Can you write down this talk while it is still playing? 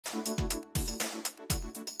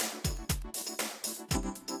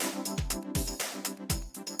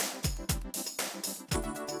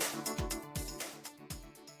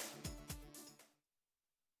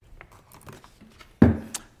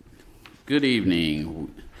Good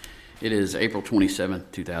evening. It is April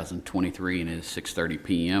 27th, 2023, and it is 6:30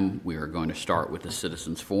 p.m. We are going to start with the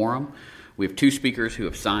Citizens Forum. We have two speakers who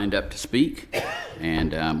have signed up to speak,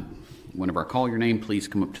 and whenever I call your name, please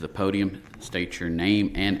come up to the podium, state your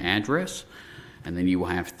name and address, and then you will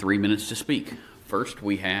have 3 minutes to speak. First,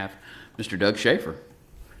 we have Mr. Doug Schaefer.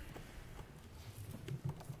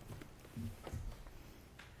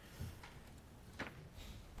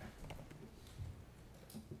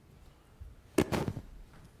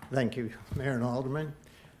 Thank you, Mayor and Aldermen.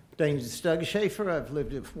 Name's is Doug Schaefer. I've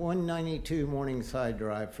lived at 192 Morningside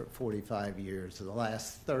Drive for 45 years, the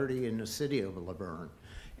last 30 in the city of Laverne.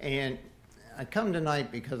 And I come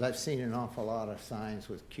tonight because I've seen an awful lot of signs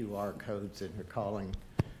with QR codes and they're calling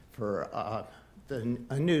for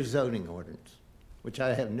a new zoning ordinance, which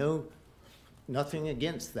I have nothing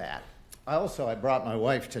against that. I brought my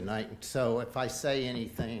wife tonight, so if I say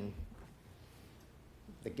anything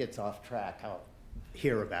that gets off track, I'll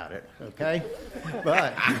hear about it, okay?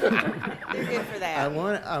 But they're good for that.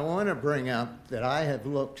 I want to bring up that I have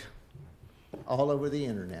looked all over the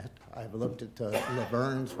internet. I've looked at the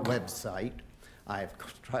Laverne's website. I've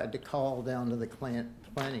tried to call down to the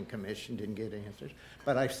Planning Commission, didn't get answers.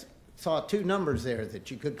 But I saw two numbers there that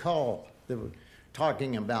you could call that were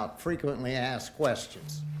talking about frequently asked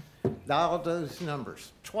questions. Dialed those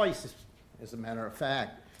numbers twice, as a matter of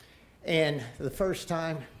fact. And the first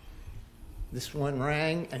time, this one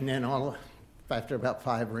rang, and then after about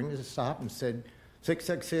 5 rings, it stopped and said,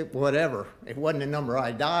 666, whatever. It wasn't the number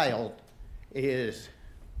I dialed,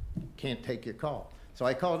 can't take your call. So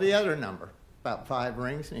I called the other number, about 5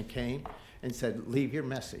 rings, and it came and said, leave your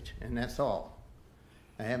message, and that's all.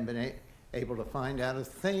 I haven't been able to find out a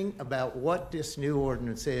thing about what this new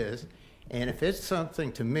ordinance is, and if it's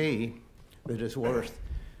something to me that is worth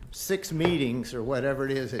 6 meetings or whatever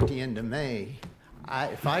it is at the end of May,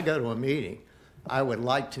 if I go to a meeting, I would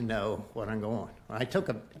like to know what I'm going. I took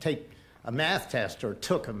a math test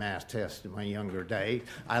in my younger day.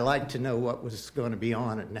 I like to know what was going to be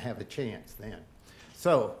on it and have a chance then.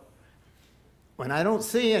 So when I don't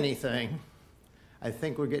see anything, I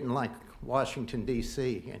think we're getting like Washington,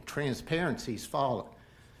 D.C., and transparency's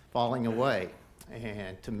falling away.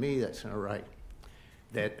 And to me, that's not right.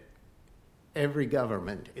 That every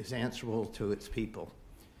government is answerable to its people.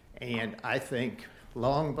 And I think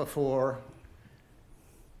long before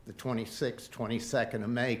the 26th, 22nd of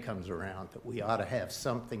May comes around, that we ought to have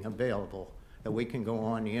something available that we can go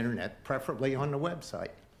on the internet, preferably on the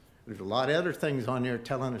website. There's a lot of other things on there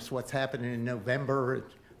telling us what's happening in November.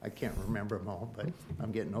 I can't remember them all, but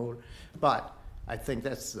I'm getting older. But I think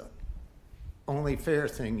that's the only fair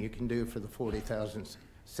thing you can do for the 40,000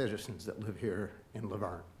 citizens that live here in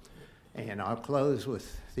Laverne. And I'll close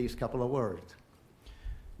with these couple of words.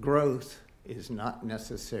 Growth is not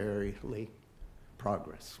necessarily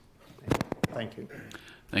progress. Thank you.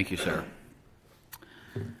 Thank you, sir.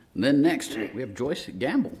 And then next, we have Joyce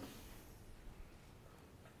Gamble.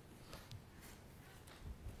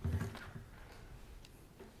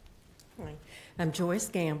 Hi, I'm Joyce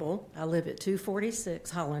Gamble. I live at 246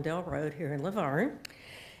 Hollandale Road here in Laverne,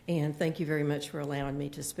 and thank you very much for allowing me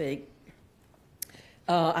to speak.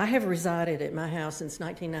 I have resided at my house since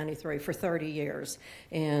 1993 for 30 years,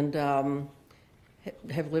 and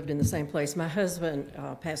have lived in the same place. My husband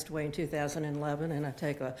passed away in 2011, and I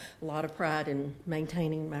take a lot of pride in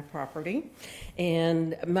maintaining my property.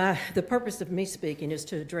 And the purpose of me speaking is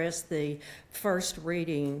to address the first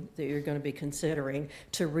reading that you're going to be considering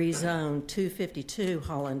to rezone 252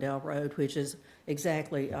 Hollandale Road, which is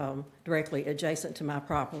exactly directly adjacent to my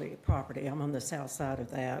property. I'm on the south side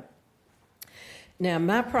of that. Now,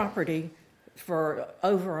 my property for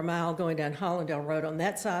over a mile going down Hollandale Road, on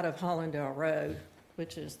that side of Hollandale Road,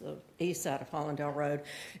 which is the east side of Hollandale Road,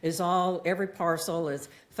 every parcel is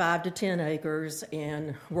 5 to 10 acres,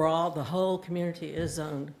 and the whole community is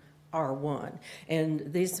zoned R1.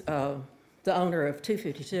 And the owner of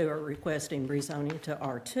 252 are requesting rezoning to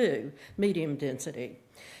R2, medium density.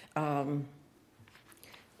 And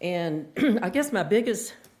I guess my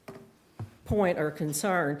biggest point or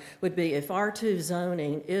concern would be if R2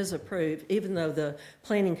 zoning is approved, even though the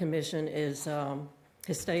Planning Commission has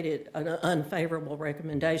stated an unfavorable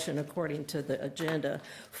recommendation according to the agenda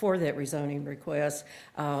for that rezoning request.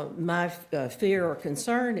 My fear or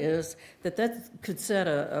concern is that could set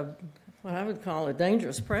what I would call a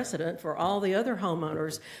dangerous precedent for all the other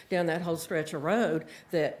homeowners down that whole stretch of road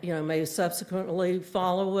that, may subsequently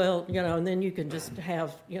follow, and then you can just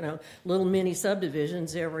have, little mini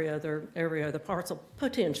subdivisions every other parcel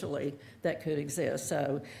potentially that could exist.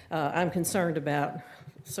 So I'm concerned about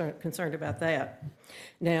concerned about that.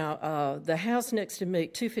 Now, the house next to me,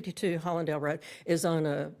 252 Hollandale Road, is on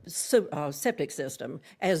a septic system,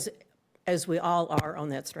 as we all are on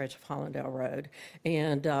that stretch of Hollandale Road.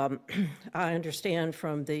 And I understand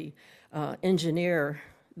from the engineer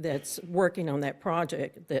that's working on that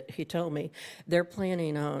project that he told me, they're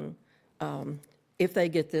planning on, if they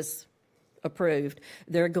get this approved,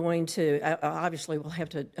 they're going to, obviously we'll have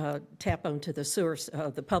to tap onto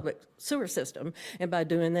the public sewer system, and by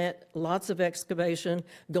doing that, lots of excavation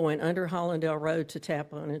going under Hollandale Road to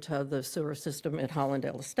tap on into the sewer system at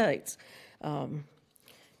Hollandale Estates. And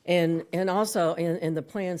also in the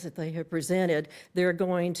plans that they have presented, they're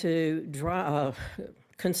going to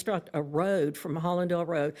construct a road from Hollandale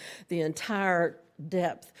Road, the entire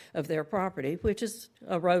depth of their property, which is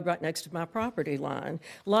a road right next to my property line.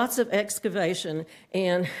 Lots of excavation,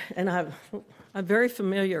 and I'm very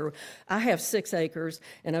familiar. I have 6 acres,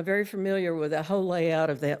 and I'm very familiar with the whole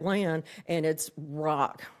layout of that land, and it's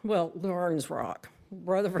rock. Well, Lavern's rock.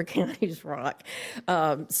 Rutherford County's rock.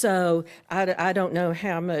 So I don't know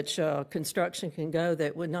how much construction can go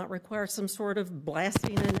that would not require some sort of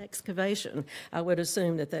blasting and excavation. I would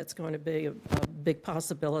assume that that's going to be a big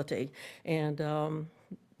possibility, and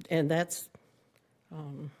that's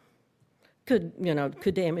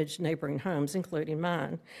could damage neighboring homes, including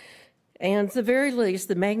mine. And at the very least,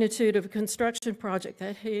 the magnitude of a construction project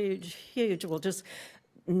that huge will just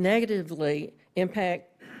negatively impact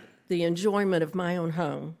the enjoyment of my own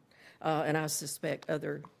home, and I suspect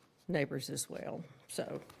other neighbors as well.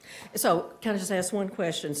 So can I just ask one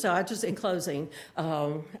question? So in closing,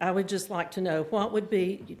 I would just like to know what would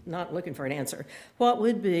be, not looking for an answer, what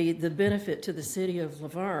would be the benefit to the city of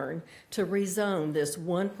Laverne to rezone this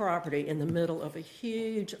one property in the middle of a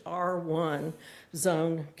huge R1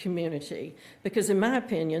 zone community? Because in my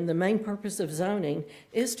opinion, the main purpose of zoning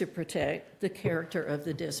is to protect the character of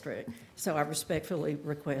the district. So I respectfully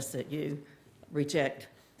request that you reject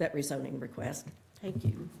that rezoning request. Thank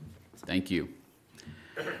you. Thank you.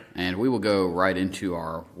 And we will go right into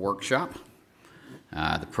our workshop.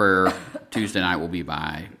 The prayer Tuesday night will be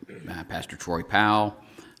by Pastor Troy Powell.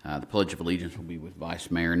 The Pledge of Allegiance will be with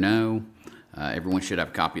Vice Mayor No. Everyone should have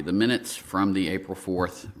a copy of the minutes from the April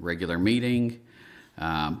 4th regular meeting.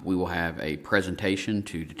 We will have a presentation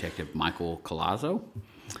to Detective Michael Colazzo,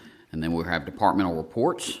 and then we'll have departmental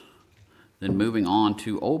reports. Then moving on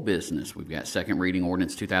to old business, we've got second reading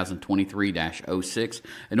ordinance 2023-06,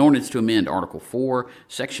 an ordinance to amend Article 4,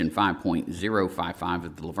 Section 5.055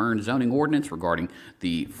 of the Laverne zoning ordinance regarding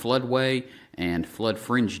the floodway and flood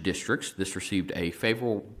fringe districts. This received a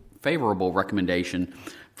favorable recommendation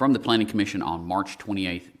from the Planning Commission on March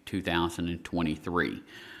 28, 2023.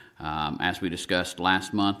 As we discussed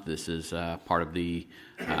last month, this is part of the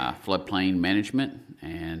floodplain management,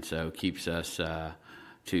 and so keeps us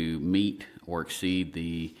to meet or exceed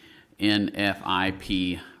the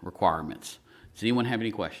NFIP requirements. Does anyone have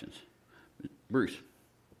any questions? Bruce.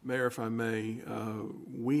 Mayor, if I may,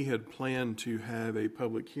 we had planned to have a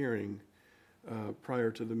public hearing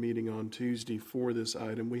prior to the meeting on Tuesday for this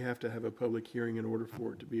item. We have to have a public hearing in order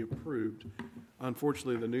for it to be approved.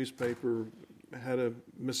 Unfortunately, the newspaper had a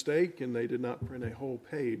mistake and they did not print a whole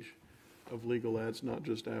page of legal ads, not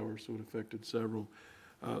just ours, so it affected several.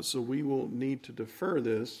 So we will need to defer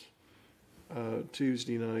this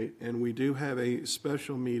Tuesday night, and we do have a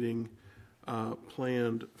special meeting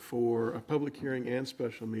planned for, a public hearing and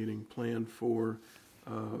special meeting planned for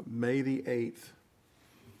May the 8th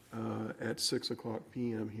at 6 o'clock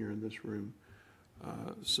p.m. here in this room.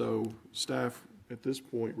 So staff at this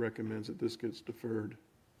point recommends that this gets deferred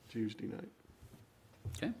Tuesday night.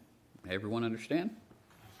 Okay, everyone understand?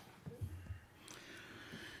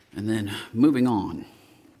 And then moving on.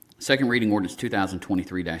 Second reading ordinance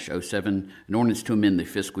 2023-07, an ordinance to amend the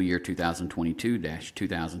fiscal year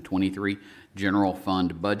 2022-2023 general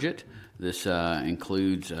fund budget. This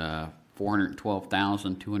includes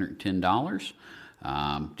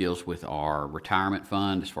 $412,210. Deals with our retirement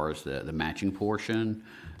fund as far as the matching portion.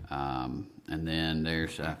 And then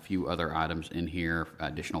there's a few other items in here,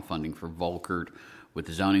 additional funding for Volkert with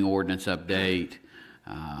the zoning ordinance update,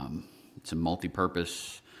 some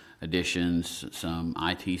multi-purpose additions, some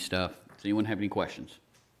IT stuff. Does anyone have any questions?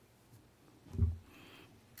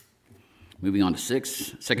 Moving on to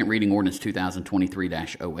 6, second reading ordinance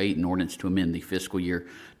 2023-08, an ordinance to amend the fiscal year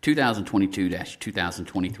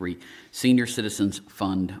 2022-2023 Senior Citizens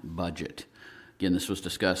Fund budget. Again, this was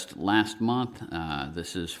discussed last month.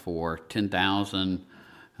 This is for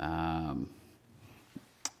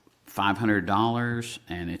 $10,500,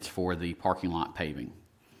 and it's for the parking lot paving.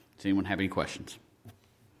 Does anyone have any questions?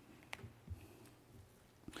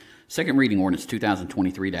 Second reading ordinance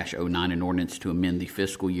 2023-09, an ordinance to amend the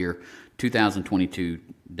fiscal year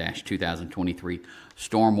 2022-2023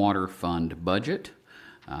 stormwater fund budget.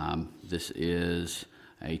 This is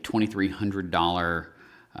a $2,300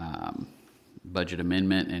 budget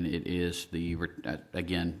amendment, and it is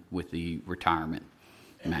again with the retirement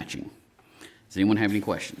matching. Does anyone have any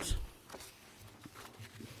questions?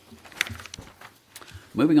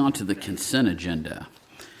 Moving on to the consent agenda.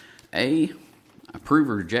 A, approve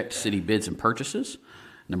or reject city bids and purchases.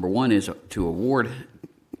 Number one is to award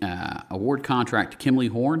contract to Kimley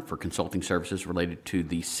Horn for consulting services related to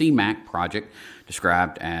the CMAC project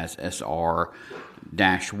described as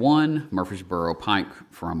SR-1 Murfreesboro Pike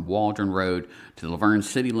from Waldron Road to the Laverne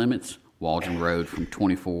city limits, Waldron Road from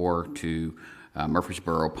 24 to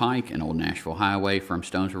Murfreesboro Pike, and Old Nashville Highway from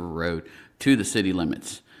Stones River Road to the city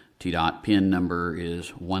limits. TDOT PIN number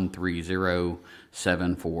is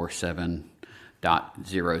 130747.00.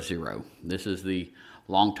 This is the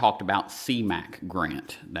long talked about CMAC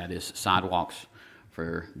grant. That is sidewalks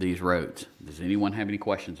for these roads. Does anyone have any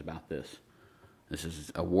questions about this? This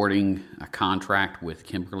is awarding a contract with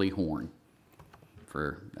Kimberly Horn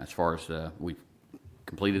for, as far as we've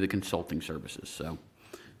completed the consulting services. So,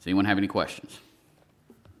 does anyone have any questions?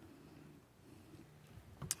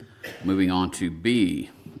 Moving on to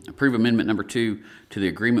B, approve amendment number 2 to the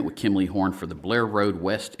agreement with Kimley Horn for the Blair Road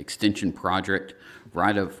West Extension Project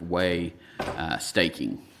right-of-way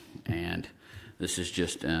staking. And this is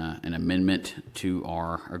just an amendment to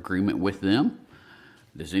our agreement with them.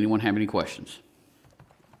 Does anyone have any questions?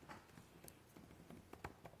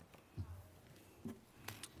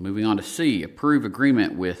 Moving on to C, approve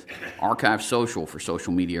agreement with Archive Social for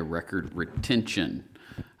social media record retention.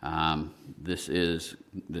 The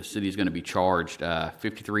city is going to be charged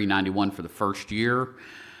 $53.91 for the first year,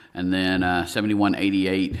 and then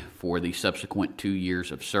 $71.88 for the subsequent 2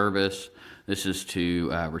 years of service. This is to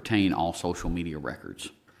retain all social media records.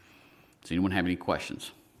 Does anyone have any questions?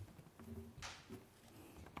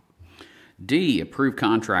 D, approve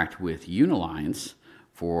contract with Unilines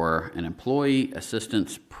for an employee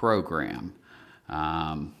assistance program.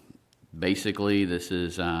 Basically, this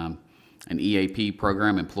is an EAP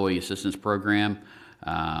program, employee assistance program,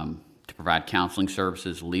 to provide counseling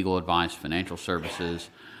services, legal advice, financial services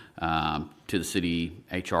to the city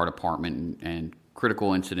HR department and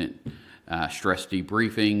critical incident stress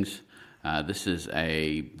debriefings. This is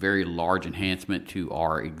a very large enhancement to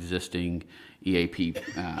our existing EAP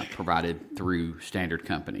provided through Standard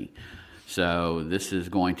Company. So this is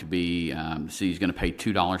going to be, the city's going to pay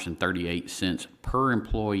 $2.38 per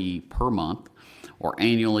employee per month, or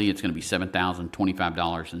annually it's going to be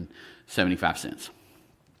 $7,025.75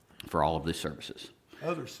 for all of these services.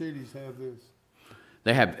 Other cities have this.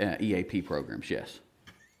 They have EAP programs, yes,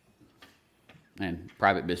 and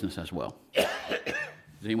private business as well. Does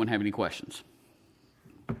anyone have any questions?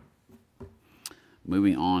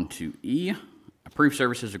 Moving on to E, approve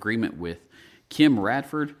services agreement with Kim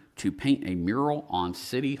Radford to paint a mural on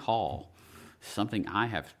City Hall, something I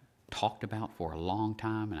have talked about for a long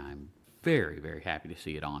time, and I'm very, very happy to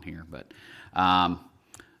see it on here. But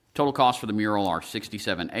total costs for the mural are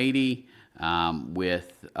 $67.80,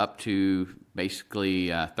 with up to basically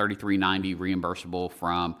 $33.90 reimbursable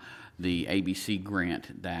from the ABC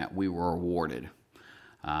grant that we were awarded.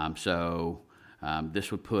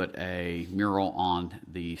 This would put a mural on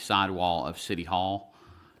the sidewall of City Hall.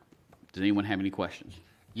 Does anyone have any questions?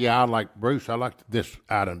 Yeah, I'd like this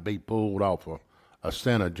item to be pulled off a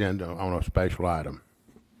consent agenda on a special item.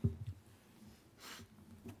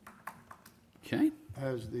 Okay.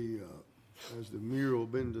 Has the mural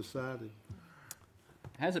been decided?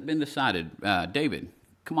 Has it been decided? David,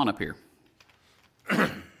 come on up here.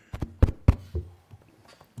 I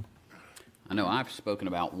know I've spoken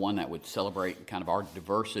about one that would celebrate kind of our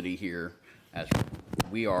diversity here, as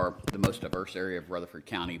we are the most diverse area of Rutherford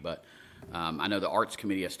County, but I know the Arts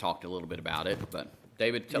Committee has talked a little bit about it, but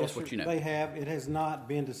David, tell us what you know. They have. It has not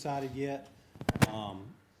been decided yet.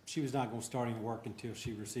 She was not going to start any work until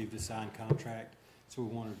she received a signed contract, so we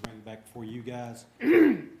wanted to bring it back before you guys.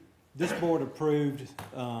 This board approved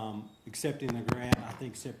accepting the grant, I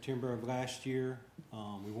think, September of last year.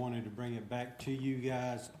 We wanted to bring it back to you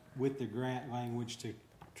guys with the grant language to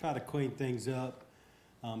try to clean things up.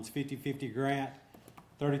 It's 50-50 grant,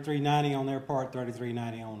 $33.90 on their part,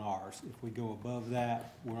 $33.90 on ours. If we go above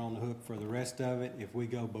that, we're on the hook for the rest of it. If we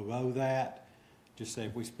go below that, just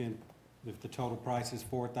say if the total price is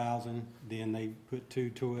 $4,000, then they put 2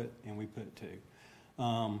 to it, and we put 2.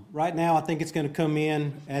 Right now, I think it's going to come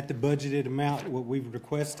in at the budgeted amount, what we've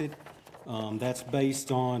requested. That's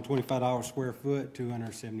based on $25 square foot,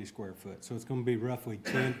 270 square foot. So it's going to be roughly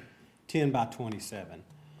 10 by 27.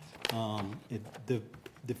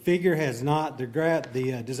 The figure has not,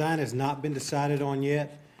 the design has not been decided on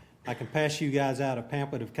yet. I can pass you guys out a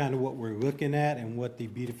pamphlet of kind of what we're looking at and what the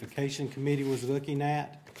beautification committee was looking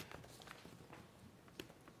at.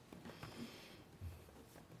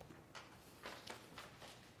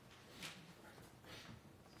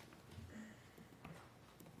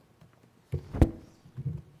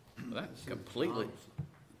 Well, that's completely,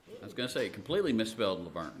 I was gonna say, completely misspelled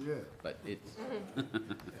Laverne. Yeah. But it's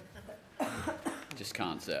just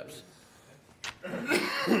concepts.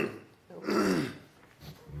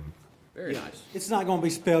 Very nice. It's not going to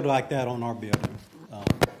be spelled like that on our building.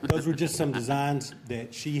 Those were just some designs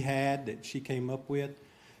that she had, that she came up with.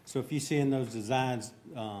 So if you see in those designs,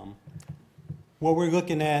 what we're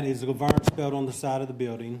looking at is Laverne spelled on the side of the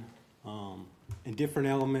building, and different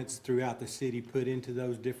elements throughout the city put into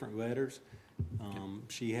those different letters.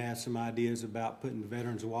 She has some ideas about putting the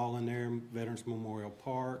Veterans Wall in there, Veterans Memorial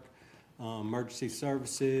Park, emergency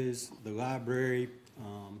services, the library,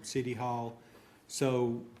 City Hall.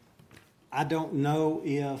 So I don't know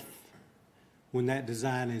if, when that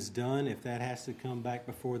design is done, if that has to come back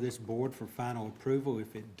before this board for final approval.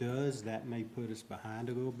 If it does, that may put us behind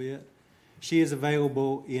a little bit. She is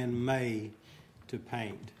available in May to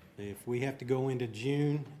paint. If we have to go into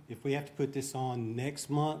June, if we have to put this on next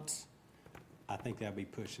month, I think that'll be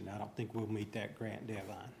pushing. I don't think we'll meet that grant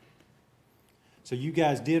deadline. So you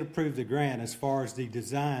guys did approve the grant. As far as the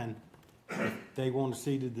design, if they want to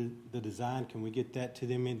see the design, can we get that to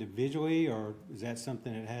them individually, or is that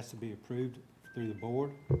something that has to be approved through the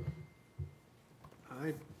board?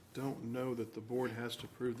 I don't know that the board has to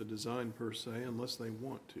approve the design per se unless they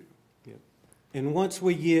want to. Yep. And once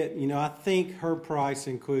we get, I think her price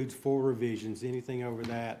includes 4 revisions. Anything over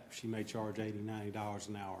that, she may charge $80, $90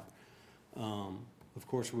 an hour. Of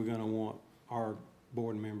course, we're going to want our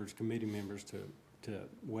board members, committee members to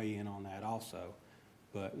weigh in on that also.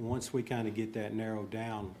 But once we kind of get that narrowed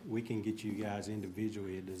down, we can get you guys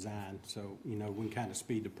individually a design, so, we can kind of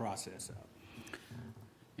speed the process up.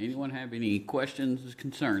 Anyone have any questions,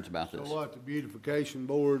 concerns about this? So what, the beautification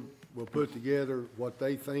board will put together what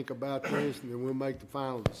they think about this, and then we'll make the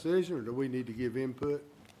final decision, or do we need to give input?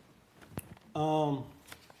 We'll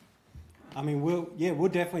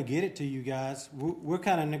definitely get it to you guys. We're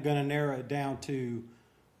kind of going to narrow it down to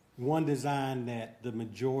one design that the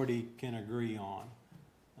majority can agree on.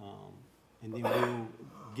 And then we'll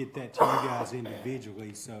get that to you guys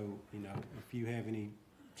individually, so, if you have any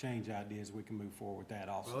change ideas, we can move forward with that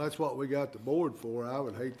also. Well, that's what we got the board for. I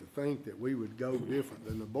would hate to think that we would go different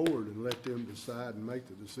than the board and let them decide and make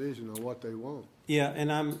the decision on what they want. Yeah,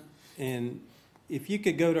 and if you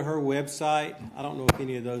could go to her website, I don't know if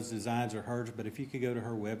any of those designs are hers, but if you could go to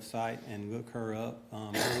her website and look her up,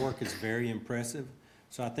 her work is very impressive.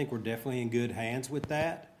 So I think we're definitely in good hands with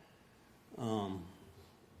that.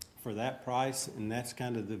 For that price, and that's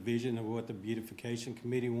kind of the vision of what the beautification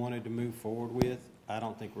committee wanted to move forward with. I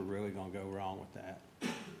don't think we're really going to go wrong with that.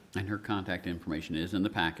 And her contact information is in the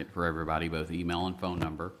packet for everybody, both email and phone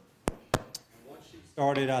number. Once she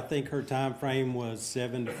started, I think her time frame was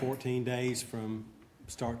 7 to 14 days from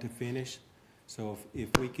start to finish. So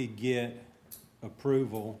if we could get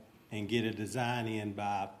approval and get a design in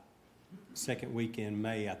by second week in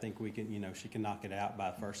May, I think we can, she can knock it out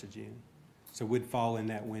by 1st of June. So we'd fall in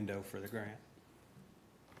that window for the grant.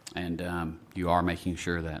 And you are making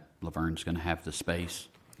sure that Laverne's going to have the space?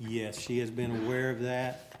 Yes, she has been aware of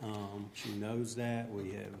that. She knows that.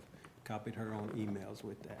 We have copied her on emails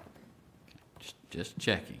with that. Just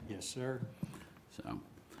checking. Yes, sir. So,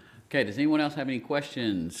 okay, does anyone else have any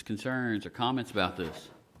questions, concerns, or comments about this?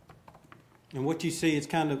 And what you see is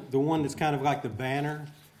kind of the one that's kind of like the banner.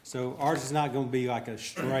 So ours is not going to be like a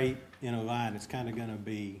straight in a line. It's kind of going to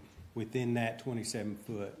be within that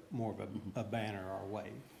 27-foot, more of a banner or a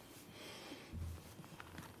wave.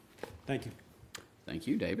 Thank you. Thank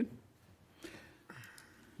you, David.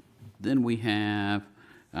 Then we have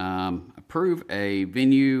approve a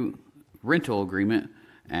venue rental agreement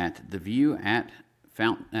at the View at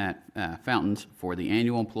Fountains for the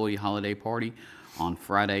annual employee holiday party on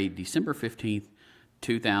Friday, December 15th,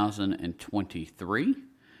 2023.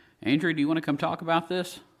 Andrew, do you want to come talk about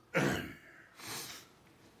this?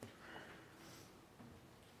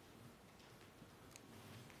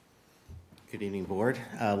 Good evening, Board.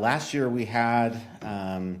 Last year we had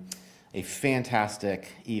a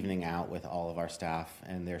fantastic evening out with all of our staff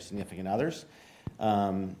and their significant others. It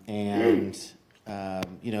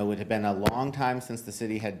had been a long time since the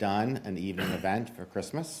city had done an evening event for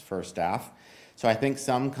Christmas for staff. So I think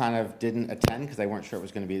some kind of didn't attend because they weren't sure what it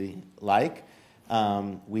was going to be like.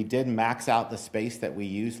 We did max out the space that we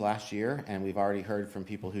used last year, and we've already heard from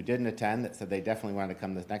people who didn't attend that said they definitely wanted to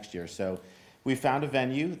come this next year. So we found a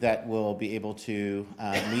venue that will be able to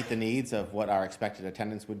meet the needs of what our expected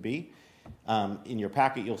attendance would be. In your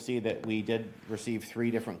packet, you'll see that we did receive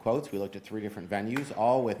 3 different quotes. We looked at 3 different venues,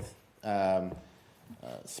 all with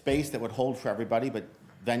space that would hold for everybody, but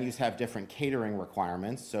venues have different catering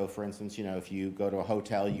requirements. So for instance, you know, if you go to a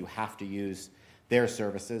hotel, you have to use their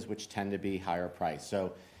services, which tend to be higher price.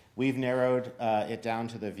 So we've narrowed it down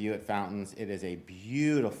to the View at Fountains. It is a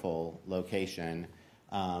beautiful location,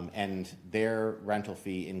 and their rental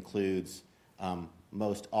fee includes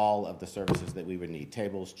most all of the services that we would need: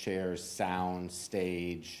 tables, chairs, sound,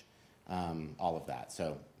 stage, all of that.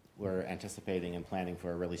 So we're anticipating and planning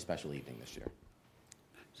for a really special evening this year.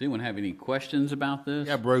 Does anyone have any questions about this?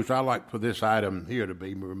 Yeah, Bruce, I'd like for this item here to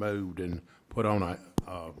be removed and put on a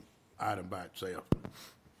item by itself.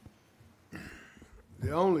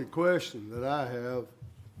 The only question that I have,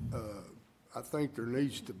 I think there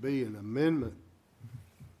needs to be an amendment.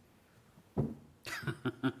 I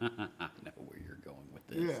know where you're going with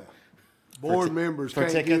this. Yeah. Board members for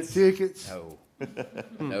can't tickets? get tickets. No.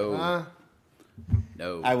 No.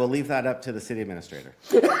 No. I will leave that up to the city administrator.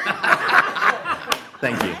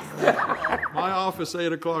 Thank you. My office,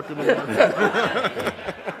 8 o'clock in the morning.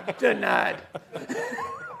 Denied.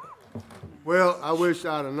 Well, I wish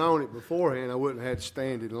I'd have known it beforehand. I wouldn't have had to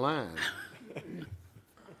stand in line.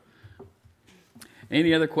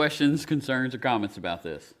 Any other questions, concerns, or comments about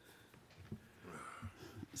this?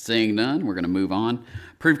 Seeing none, we're going to move on.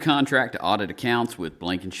 Approved contract to audit accounts with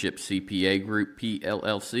Blankenship CPA Group,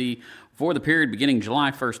 PLLC, for the period beginning July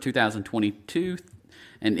 1st, 2022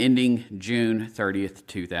 and ending June 30th,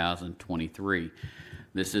 2023.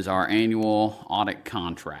 This is our annual audit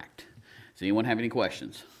contract. Does anyone have any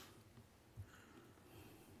questions?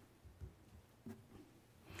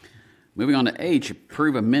 Moving on to H,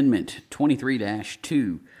 approve amendment 23-2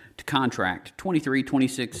 to contract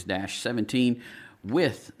 2326-17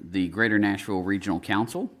 with the Greater Nashville Regional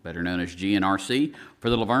Council, better known as GNRC,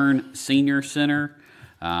 for the Laverne Senior Center.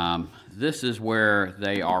 This is where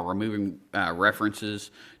they are removing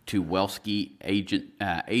references to Wellski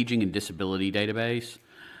Aging and Disability Database,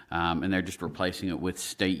 and they're just replacing it with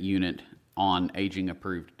State Unit on Aging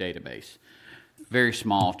Approved Database. Very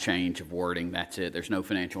small change of wording, that's it. There's no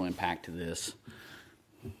financial impact to this.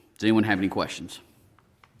 Does anyone have any questions?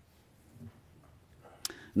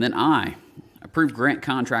 And then I, approved grant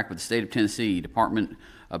contract with the State of Tennessee Department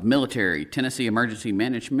of Military, Tennessee Emergency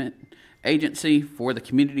Management Agency for the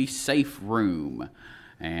Community Safe Room.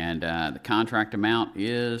 And the contract amount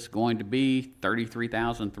is going to be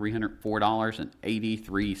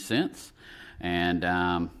 $33,304.83.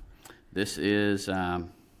 And this is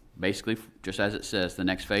basically, just as it says, the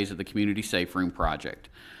next phase of the Community Safe Room project.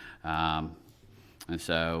 And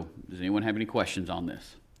so, does anyone have any questions on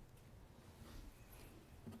this?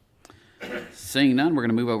 Seeing none, we're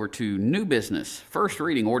going to move over to new business. First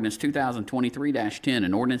reading, ordinance 2023-10,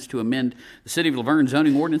 an ordinance to amend the City of Laverne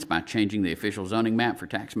zoning ordinance by changing the official zoning map for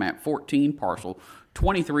tax map 14, parcel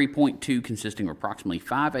 23.2, consisting of approximately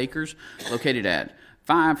 5 acres, located at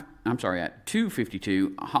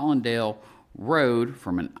 252 Hollandale Road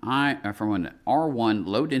from an R1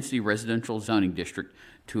 low-density residential zoning district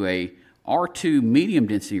to a R2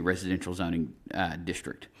 medium-density residential zoning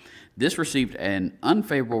district. This received an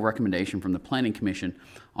unfavorable recommendation from the Planning Commission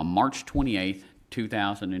on March 28th,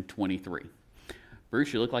 2023.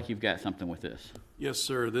 Bruce, you look like you've got something with this. Yes,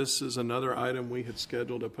 sir. This is another item we had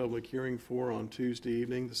scheduled a public hearing for on Tuesday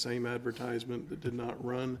evening, the same advertisement that did not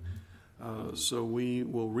run. So we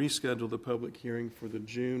will reschedule the public hearing for the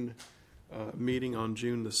June meeting on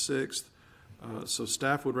June the 6th. So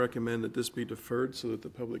staff would recommend that this be deferred so that the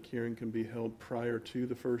public hearing can be held prior to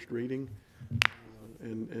the first reading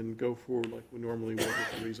and go forward like we normally would with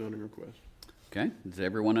the rezoning request. Okay, does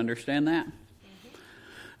everyone understand that?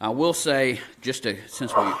 I will say,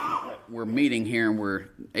 since we're meeting here and we're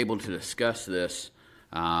able to discuss this,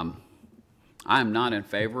 I am not in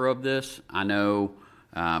favor of this. I know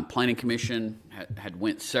Planning Commission had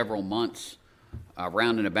went several months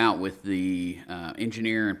round and about with the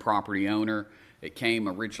engineer and property owner. It came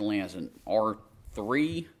originally as an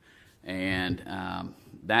R3, and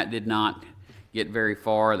that did not get very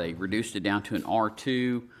far. They reduced it down to an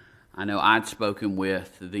R2. I know I'd spoken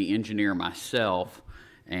with the engineer myself,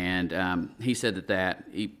 and he said that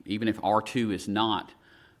even if R2 is not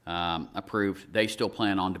approved, they still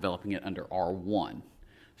plan on developing it under R1.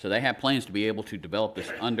 So they have plans to be able to develop this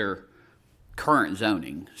under current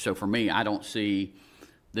zoning. So for me, I don't see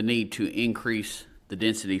the need to increase the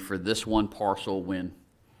density for this one parcel when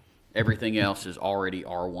Everything else is already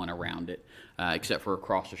R1 around it, except for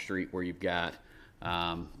across the street where you've got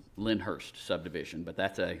Lyndhurst subdivision, but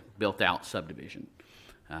that's a built-out subdivision,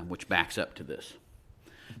 which backs up to this.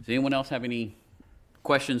 Does anyone else have any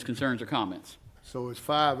questions, concerns, or comments? So it's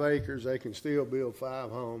 5 acres, they can still build 5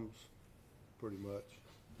 homes, pretty much.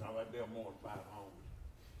 No, they build more than 5 homes.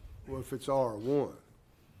 Well, if it's R1,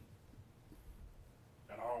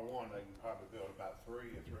 At R1, they can probably build about 3 or 3.5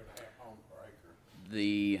 homes per acre.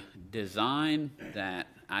 The design that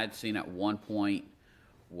I'd seen at one point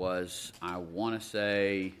was, I want to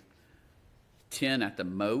say, 10 at the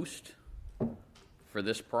most for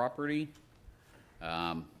this property.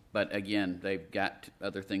 But again, they've got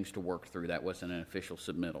other things to work through. That wasn't an official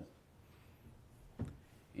submittal.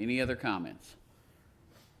 Any other comments?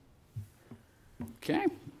 Okay,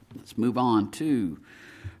 let's move on to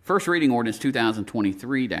first reading ordinance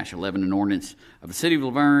 2023-11, an ordinance of the City of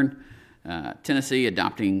Laverne, Tennessee,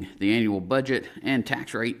 adopting the annual budget and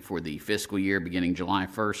tax rate for the fiscal year beginning July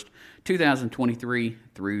 1st, 2023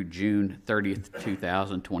 through June 30th,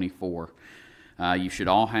 2024. You should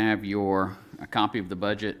all have a copy of the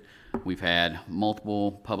budget. We've had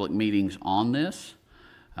multiple public meetings on this.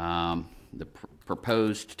 The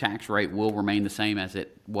proposed tax rate will remain the same as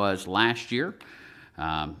it was last year,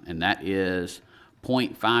 and that is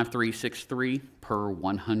 0.5363 per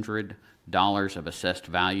 $100 of assessed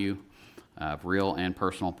value of real and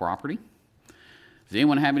personal property. Does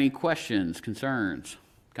anyone have any questions, concerns,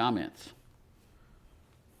 comments?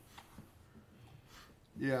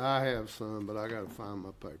 yeah, I have some, but I gotta find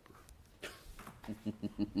my paper.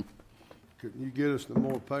 Couldn't you get us some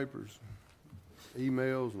more papers?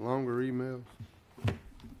 Emails, longer emails?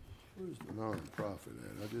 Where's the nonprofit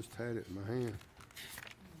at? I just had it in my hand.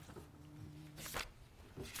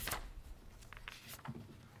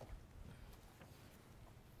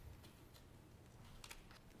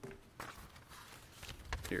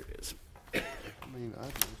 Here it is. I mean, I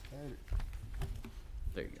just had it.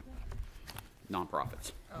 There you go.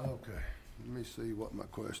 Nonprofits. Okay, let me see what my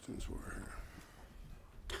questions were here.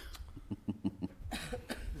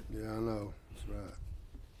 Yeah, I know, that's right.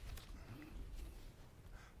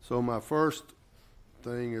 So my first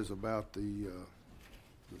thing is about the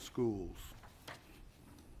schools.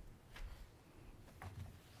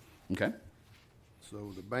 Okay.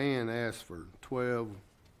 So the band asked for 12,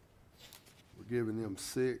 we're giving them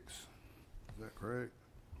 6, is that correct?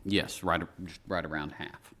 Yes, just right around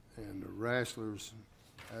half. And the wrestlers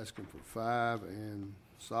asking for 5, and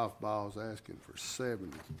softball's asking for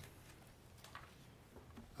 70.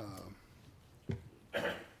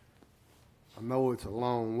 I know it's a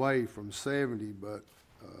long way from 70, but,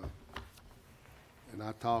 and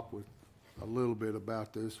I talked with a little bit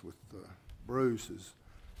about this with Bruce, is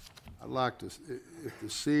I'd like to, if the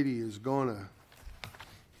city is gonna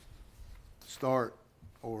start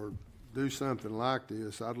or do something like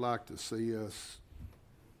this, I'd like to see us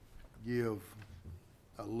give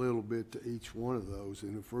a little bit to each one of those.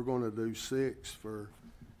 And if we're gonna do 6 for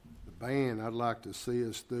the band, I'd like to see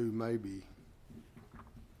us do maybe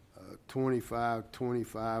 25,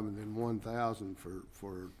 and then 1,000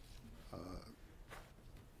 for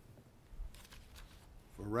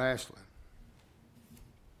wrestling.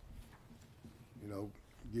 You know,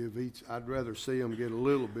 give each, I'd rather see them get a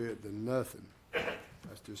little bit than nothing.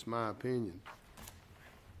 That's just my opinion.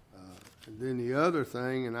 And then the other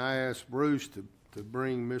thing, and I asked Bruce to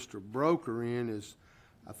bring Mr. Broker in, is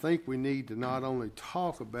I think we need to not only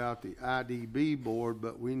talk about the IDB board,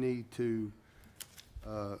 but we need to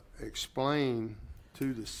explain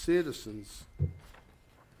to the citizens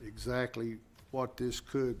exactly what this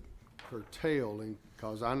could curtail, and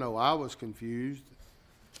because I know I was confused,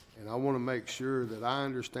 and I want to make sure that I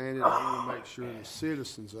understand it. I want to make sure the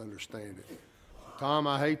citizens understand it. Tom,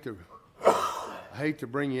 I hate to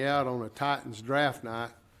bring you out on a Titans draft night.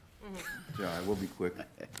 Yeah, we'll be quick.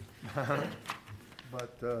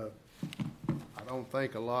 But I don't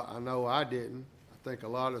think a lot, I know I didn't. I think a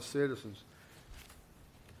lot of citizens,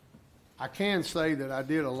 I can say that I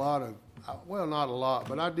did a lot of, well, not a lot,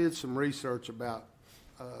 but I did some research about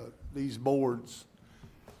these boards,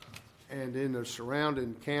 and in the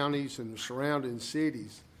surrounding counties and the surrounding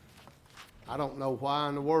cities. I don't know why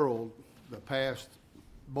in the world the past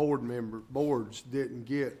boards didn't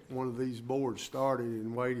get one of these boards started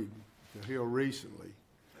and waited until recently.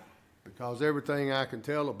 Because everything I can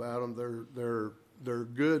tell about them, they're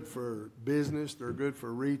good for business, they're good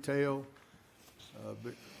for retail,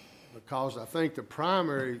 because I think the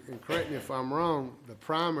primary, and correct me if I'm wrong, the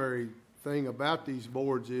primary thing about these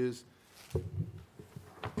boards is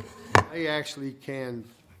they actually can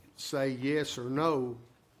say yes or no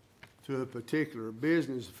to a particular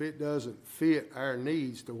business if it doesn't fit our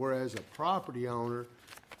needs, to whereas a property owner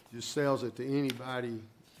just sells it to anybody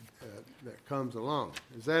that comes along.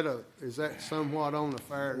 Is that somewhat on the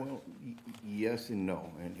fair? Well, yes and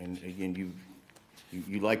no. And again,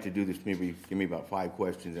 you like to do this, maybe give me about 5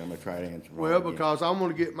 questions, and I'm gonna try to answer them all Well, again. because I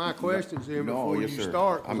want to get my questions in No, before you yes, sir.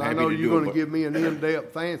 start, I'm because I happy know to you're do it, going to but- give me an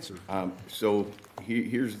in-depth answer. So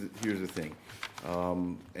here's the thing.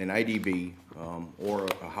 An IDB or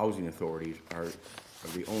a housing authority are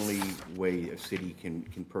the only way a city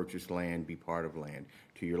can purchase land, be part of land.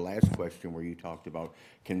 To your last question where you talked about,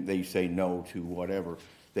 can they say no to whatever,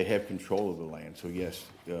 they have control of the land. So yes,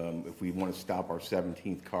 if we want to stop our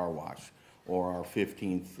 17th car wash or our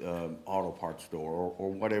 15th auto parts store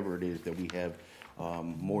or whatever it is that we have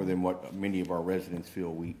more than what many of our residents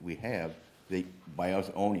feel we have, by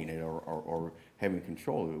us owning it or having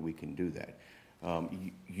control of it, we can do that.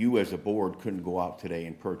 You as a board couldn't go out today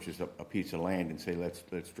and purchase a piece of land and say,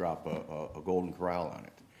 let's drop a Golden Corral on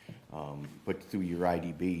it. But through your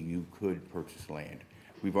IDB, you could purchase land.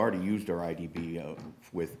 We've already used our IDB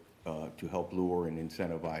to help lure and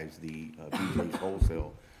incentivize the BJ's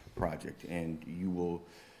wholesale project, and you will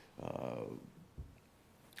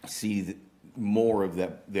see more of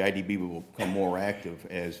that. The IDB will become more active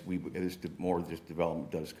as more of this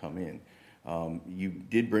development does come in. You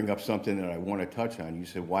did bring up something that I want to touch on. You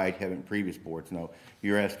said, why haven't previous boards? No,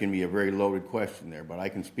 you're asking me a very loaded question there, but I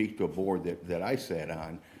can speak to a board that I sat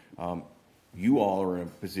on. You all are in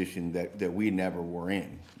a position that we never were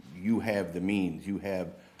in. You have the means.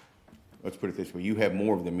 Let's put it this way, you have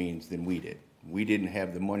more of the means than we did. We didn't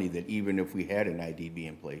have the money that even if we had an IDB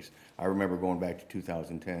in place. I remember going back to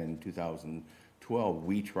 2010, 2012,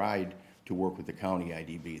 we tried to work with the county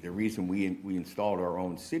IDB. The reason we installed our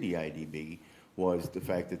own city IDB was the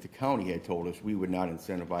fact that the county had told us we would not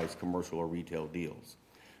incentivize commercial or retail deals.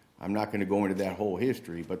 I'm not going to go into that whole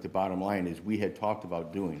history, but the bottom line is we had talked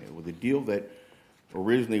about doing it. Well, the deal that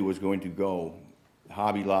originally was going to go,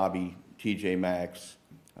 Hobby Lobby, TJ Maxx,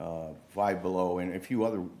 Five Below, and a few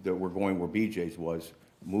other that were going where BJ's was,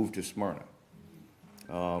 moved to Smyrna.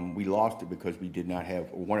 We lost it because we did not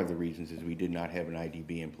have, one of the reasons is we did not have an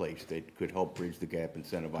IDB in place that could help bridge the gap,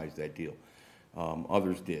 incentivize that deal.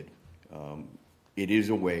 Others did. It is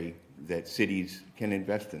a way that cities can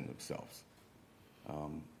invest in themselves.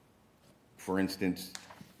 For instance,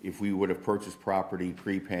 if we would have purchased property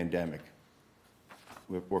pre-pandemic,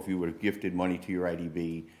 or if you would have gifted money to your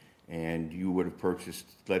IDB and you would have purchased,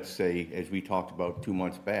 let's say, as we talked about 2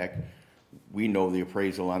 months back, we know the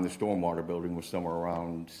appraisal on the stormwater building was somewhere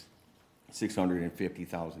around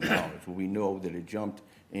 $650,000. Well, we know that it jumped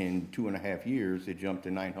in 2.5 years, it jumped to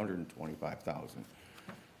 $925,000.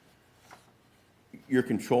 You're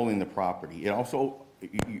controlling the property. It also,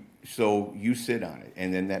 so you sit on it,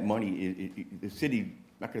 and then that money, the city, I'm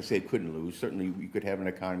not going to say it couldn't lose. Certainly, you could have an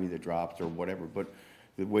economy that drops or whatever, but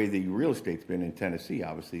the way the real estate's been in Tennessee,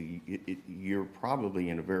 obviously, you're probably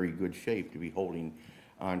in a very good shape to be holding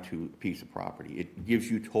onto a piece of property. It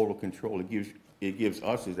gives you total control. It gives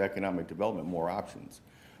us as economic development more options.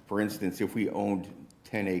 For instance, if we owned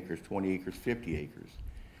 10 acres, 20 acres, 50 acres,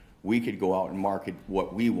 we could go out and market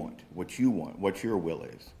what we want, what you want, what your will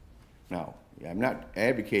is. Now, I'm not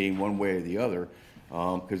advocating one way or the other,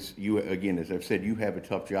 because you, again, as I've said, you have a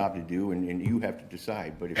tough job to do, and you have to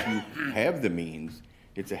decide. But if you have the means,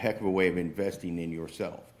 it's a heck of a way of investing in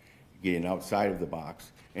yourself, getting outside of the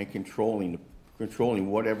box and controlling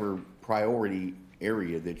whatever priority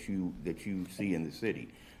area that you see in the city.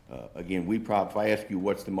 Again, if I ask you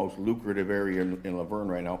what's the most lucrative area in Laverne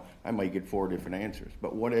right now, I might get 4 different answers.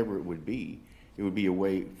 But whatever it would be a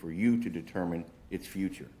way for you to determine its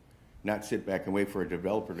future. Not sit back and wait for a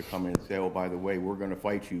developer to come in and say, oh, by the way, we're going to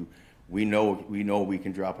fight you. We know we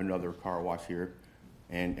can drop another car wash here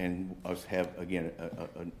and us have, again,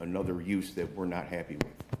 another use that we're not happy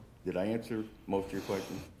with. Did I answer most of your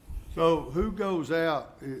questions? So who goes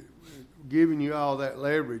out giving you all that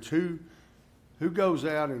leverage? Who goes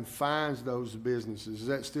out and finds those businesses? Is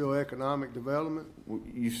that still economic development? Well,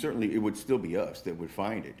 it would still be us that would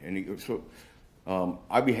find it. And so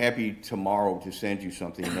I'd be happy tomorrow to send you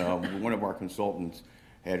something. One of our consultants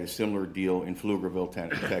had a similar deal in Pflugerville,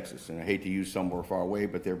 Texas. And I hate to use somewhere far away,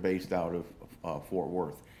 but they're based out of Fort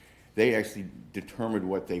Worth. They actually determined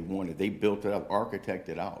what they wanted. They built it up,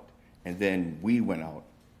 architected out. And then we went out,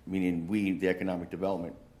 meaning we, the economic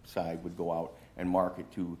development side, would go out and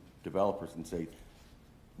market to developers and say,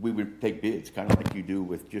 we would take bids, kind of like you do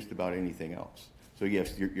with just about anything else. So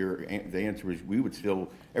yes, the answer is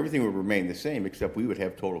everything would remain the same, except we would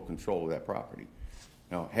have total control of that property.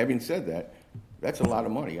 Now, having said that, That's a lot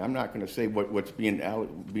of money. I'm not going to say what's being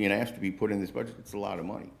asked to be put in this budget. It's a lot of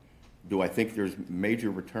money. Do I think there's major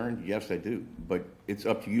return? Yes, I do. But it's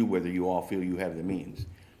up to you whether you all feel you have the means.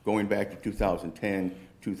 Going back to 2010,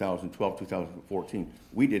 2012, 2014,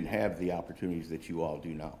 we didn't have the opportunities that you all do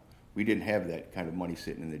now. We didn't have that kind of money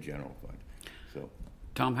sitting in the general fund. So,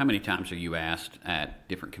 Tom, how many times are you asked at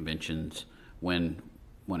different conventions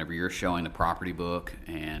whenever you're showing the property book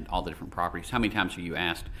and all the different properties, how many times are you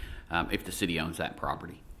asked if the city owns that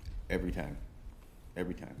property? every time.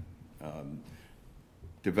 Every time.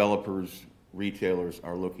 Developers, retailers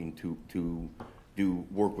are looking to do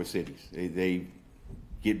work with cities. They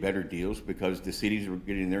get better deals because the cities are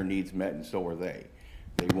getting their needs met, and so are they.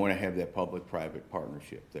 They want to have that public-private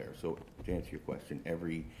partnership there. So to answer your question,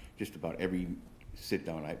 just about every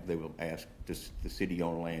sit-down, they will ask, does the city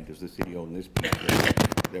own land? Does the city own this piece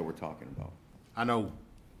that we're talking about? I know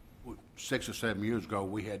 6 or 7 years ago,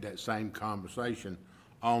 we had that same conversation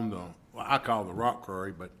on I call the rock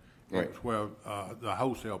quarry, but Right. it's where the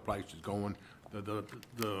wholesale place is going.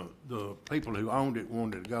 The people who owned it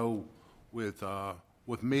wanted to go with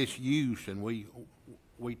misuse, and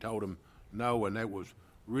we told them no, and that was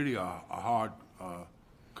really a hard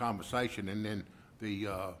conversation. And then the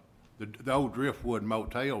old Driftwood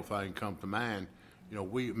Motel thing come to mind. You know,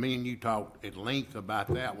 me and you talked at length about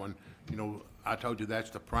that one. You know, I told you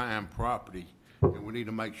that's the prime property, and we need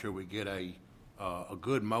to make sure we get a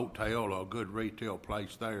good motel or a good retail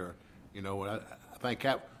place there. You know, I think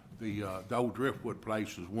the old Driftwood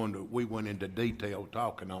place is one that we went into detail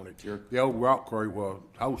talking on it. Sure. The old rock quarry where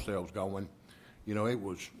wholesale's going, you know, it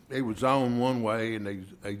was zoned one way, and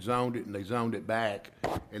they zoned it and they zoned it back,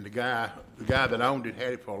 and the guy that owned it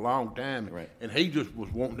had it for a long time, Right. and he just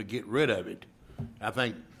was wanting to get rid of it. I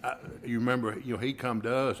think you remember, you know, he come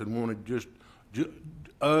to us and wanted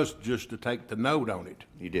us just to take the note on it.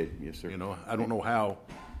 He did, yes, sir. You know, I don't know how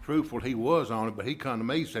truthful he was on it, but he come to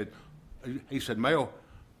me he said, Mayor,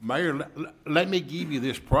 let me give you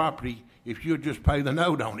this property if you'll just pay the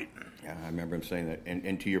note on it. Yeah, I remember him saying that.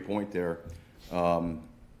 And to your point there,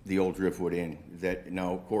 the old Driftwood Inn, that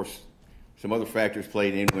now, of course, some other factors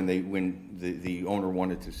played in when the owner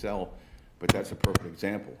wanted to sell, but that's a perfect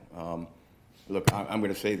example. Look, I'm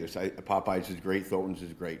going to say this. Popeyes is great, Thornton's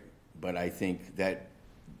is great, but I think that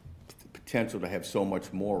potential to have so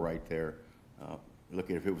much more right there. Look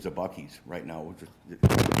at if it was a Buc-ee's right now.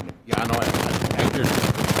 Yeah, I know.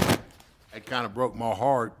 It kind of broke my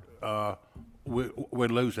heart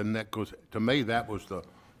with losing that, because to me that was the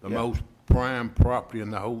most prime property in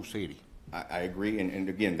the whole city. I agree, and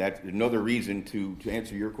again, that's another reason to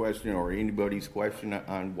answer your question or anybody's question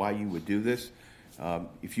on why you would do this.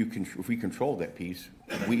 If we controlled that piece,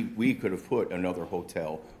 we could have put another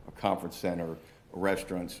hotel, a conference center,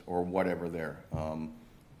 restaurants, or whatever there.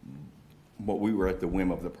 But we were at the whim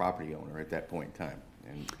of the property owner at that point in time,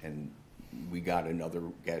 and we got another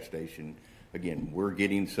gas station. Again, we're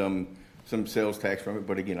getting some sales tax from it,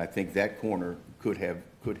 but again, I think that corner could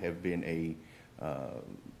have been a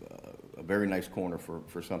very nice corner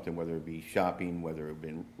for something, whether it be shopping, whether it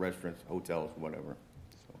been restaurants, hotels, whatever.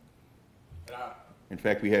 So, in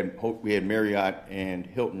fact, we had Marriott and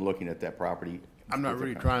Hilton looking at that property. I'm not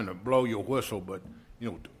really trying to blow your whistle, but you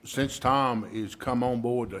know, since Tom has come on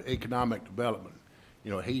board the economic development, you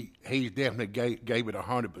know, he definitely gave it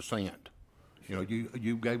 100%. You know,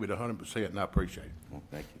 you gave it 100%, and I appreciate it. Well,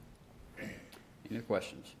 thank you. Any other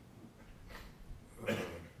questions? My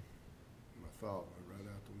thought went right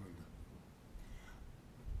out the window.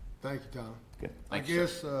 Thank you, Tom. Okay. Thank you,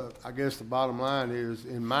 sir. I guess the bottom line is,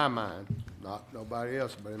 in my mind, not nobody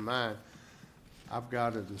else, but in mine, I've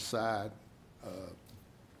got to decide,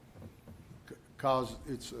 because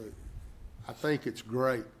I think it's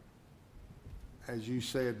great. As you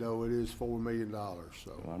said, though, it is $4 million. So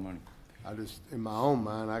A lot of money. I just, in my own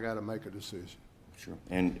mind, I got to make a decision. Sure.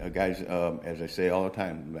 And guys, as I say all the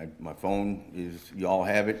time, my phone is, you all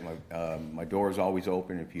have it. My door is always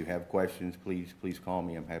open. If you have questions, please call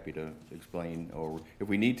me. I'm happy to explain. Or if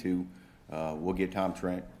we need to, we'll get Tom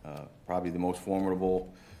Trent, probably the most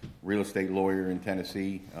formidable real estate lawyer in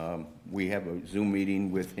Tennessee. We have a Zoom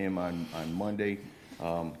meeting with him on Monday.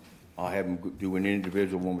 I'll have him do an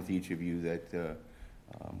individual one with each of you that,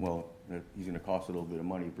 he's going to cost a little bit of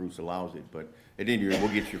money if Bruce allows it, but at the end of the year,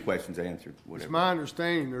 we'll get your questions answered, whatever. It's my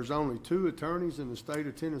understanding there's only 2 attorneys in the state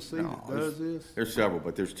of Tennessee that does this? There's several,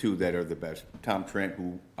 but there's 2 that are the best. Tom Trent,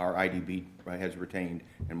 who our IDB has retained,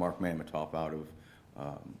 and Mark Mamatoff out of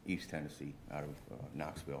East Tennessee, out of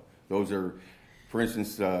Knoxville. Those are, for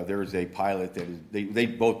instance, there's a pilot that is, they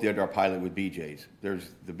both did our pilot with BJ's.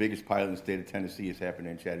 There's the biggest pilot in the state of Tennessee is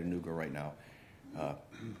happening in Chattanooga right now.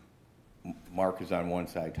 Mark is on one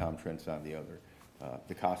side, Tom Trent's on the other.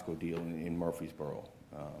 The Costco deal in Murfreesboro,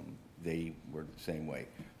 they were the same way.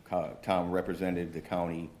 Tom represented the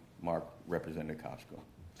county, Mark represented Costco.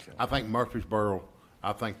 So. I think Murfreesboro,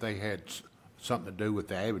 I think they had something to do with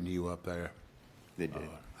the avenue up there. They did.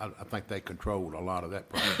 I think they controlled a lot of that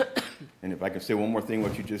project. And if I can say one more thing,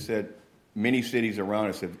 what you just said, many cities around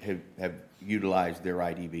us have utilized their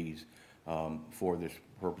IDBs for this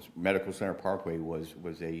purpose. Medical Center Parkway was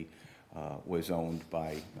owned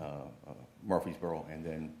by Murfreesboro and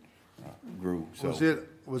then grew. So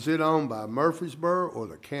Was it owned by Murfreesboro or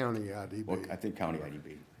the county IDB? well, I think county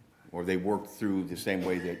IDB, or they worked through the same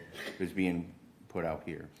way that is being put out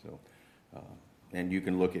here. So, and you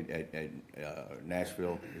can look at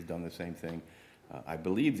Nashville has done the same thing. I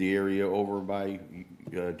believe the area over by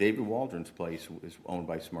David Waldron's place is owned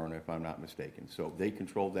by Smyrna, if I'm not mistaken. So they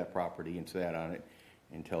controlled that property and sat on it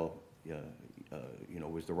until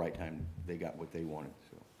it was the right time they got what they wanted.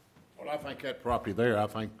 So. Well, I think that property there, I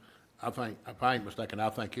think, if I ain't mistaken, I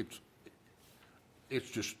think it's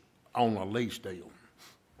just on a lease deal.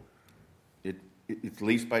 It's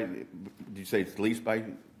leased by. Did you say it's leased by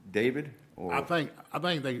David? Or? I think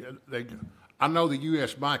they. I know the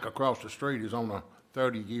U.S. Bank across the street is on a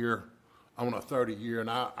 30-year, and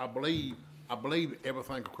I believe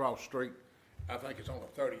everything across the street, I think it's on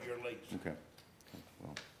a 30-year lease. Okay.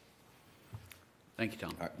 Well. Thank you,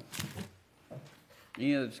 Tom. All right.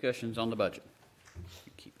 Any other discussions on the budget?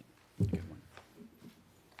 Keep it. Good one.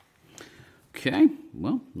 Okay,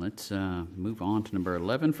 well, let's move on to number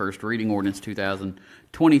 11. First reading ordinance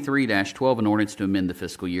 2023-12, an ordinance to amend the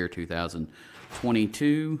fiscal year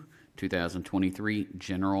 2022-2023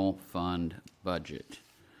 general fund budget.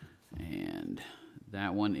 And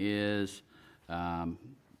that one is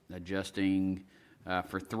adjusting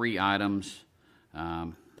for 3 items,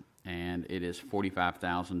 and it is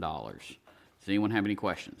 $45,000. Does anyone have any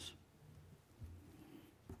questions?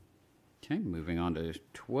 Okay, moving on to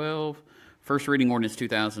 12. First reading ordinance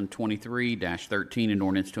 2023-13, an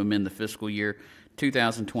ordinance to amend the fiscal year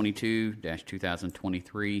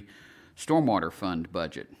 2022-2023 stormwater fund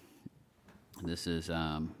budget. This is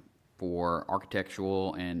for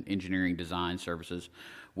architectural and engineering design services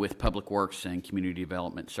with Public Works and Community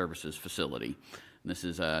Development Services facility. And this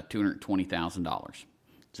is $220,000.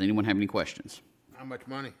 Does anyone have any questions? How much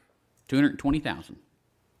money? $220,000.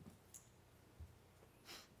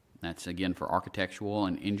 That's again for architectural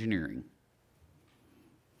and engineering.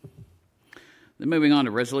 Then moving on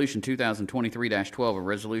to Resolution 2023-12, a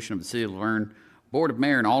resolution of the City of Laverne Board of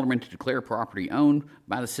Mayor and Aldermen to declare property owned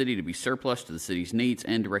by the city to be surplus to the city's needs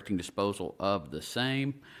and directing disposal of the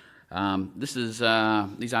same. These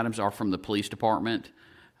items are from the police department.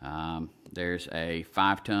 There's a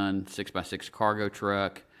 5-ton 6x6 cargo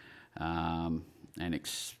truck, an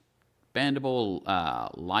expandable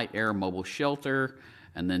light air mobile shelter,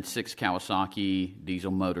 and then 6 Kawasaki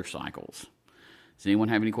diesel motorcycles. Does anyone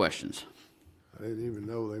have any questions? I didn't even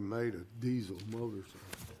know they made a diesel motorcycle.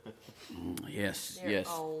 Yes, They're yes.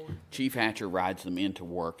 old. Chief Hatcher rides them into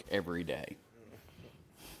work every day.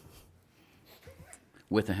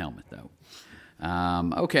 With a helmet, though.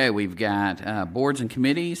 Okay, we've got boards and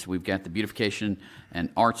committees. We've got the Beautification and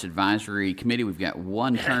Arts Advisory Committee. We've got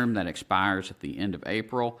one term that expires at the end of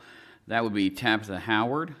April. That would be Tabitha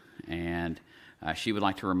Howard, and she would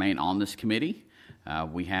like to remain on this committee.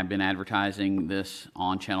 We have been advertising this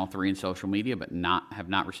on Channel 3 and social media, but have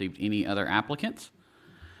not received any other applicants.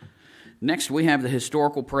 Next, we have the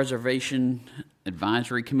Historical Preservation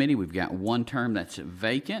Advisory Committee. We've got one term that's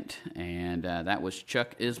vacant, and that was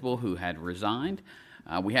Chuck Isbell, who had resigned.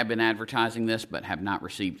 We have been advertising this, but have not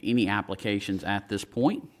received any applications at this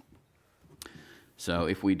point. So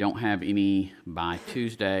if we don't have any by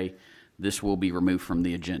Tuesday, this will be removed from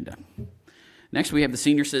the agenda. Next, we have the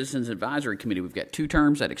Senior Citizens Advisory Committee. We've got 2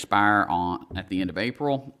 terms that expire at the end of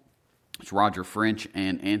April. It's Roger French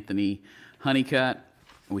and Anthony Honeycutt.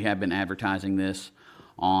 We have been advertising this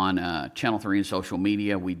on Channel 3 and social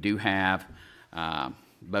media. We do have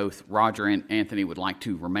both Roger and Anthony would like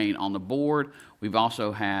to remain on the board. We've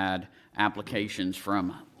also had applications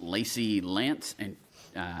from Lacey Lance and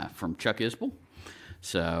from Chuck Isbell.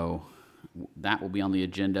 So that will be on the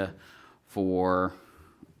agenda for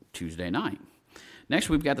Tuesday night. Next,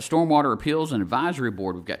 we've got the Stormwater Appeals and Advisory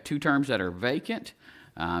Board. We've got 2 terms that are vacant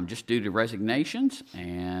just due to resignations,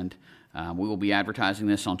 and we will be advertising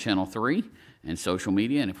this on Channel 3 and social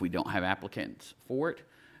media, and if we don't have applicants for it,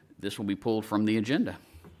 this will be pulled from the agenda.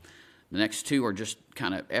 The next 2 are just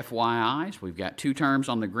kind of FYIs. We've got 2 terms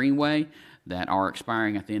on the Greenway that are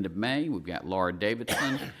expiring at the end of May. We've got Laura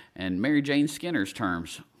Davidson and Mary Jane Skinner's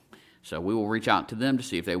terms So we will reach out to them to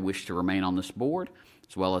see if they wish to remain on this board,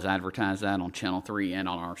 as well as advertise that on Channel 3 and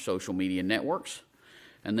on our social media networks.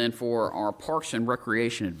 And then for our Parks and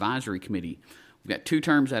Recreation Advisory Committee, we've got 2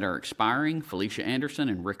 terms that are expiring, Felicia Anderson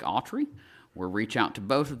and Rick Autry. We'll reach out to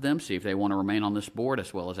both of them, see if they want to remain on this board,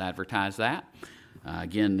 as well as advertise that.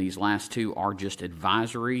 Again, these last 2 are just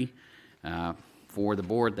advisory for the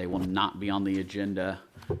board. They will not be on the agenda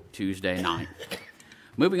Tuesday night.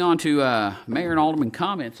 Moving on to Mayor and Alderman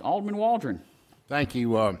comments. Alderman Waldron. Thank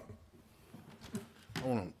you. I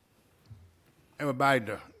want everybody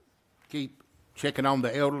to keep checking on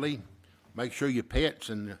the elderly, make sure your pets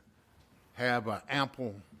and have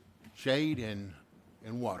ample shade and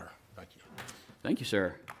water. Thank you. Thank you,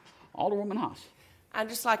 sir. Alderwoman Haas. I'd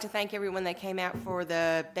just like to thank everyone that came out for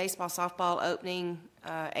the baseball softball opening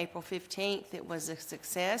April 15th. It was a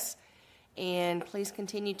success. And please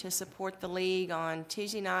continue to support the league on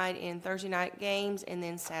Tuesday night and Thursday night games and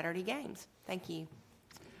then Saturday games. Thank you.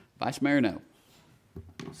 Vice Mayor No.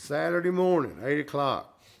 Saturday morning, 8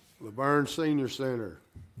 o'clock, Laverne Senior Center.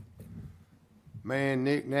 Man,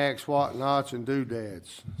 knick-knacks, whatnots, and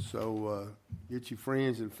doodads. So get your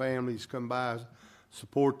friends and families, come by,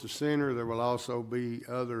 support the center. There will also be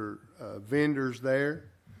other vendors there.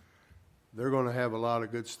 They're going to have a lot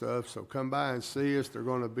of good stuff, so come by and see us. They're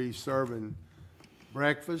going to be serving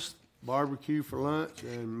breakfast, barbecue for lunch,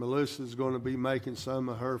 and Melissa's going to be making some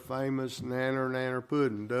of her famous nanner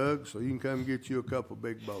pudding, Doug, so you can come get you a couple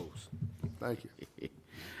big bowls. Thank you.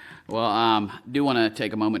 Well, do want to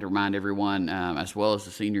take a moment to remind everyone, as well as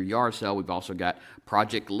the senior yard sale, we've also got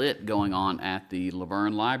Project Lit going on at the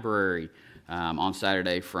Laverne Library on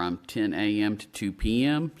Saturday from 10 a.m. to 2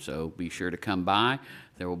 p.m., so be sure to come by.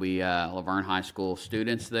 There will be Laverne High School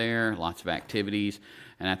students there, lots of activities,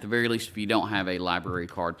 and at the very least, if you don't have a library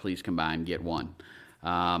card, please come by and get one.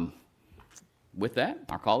 With that,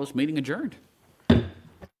 I'll call this meeting adjourned.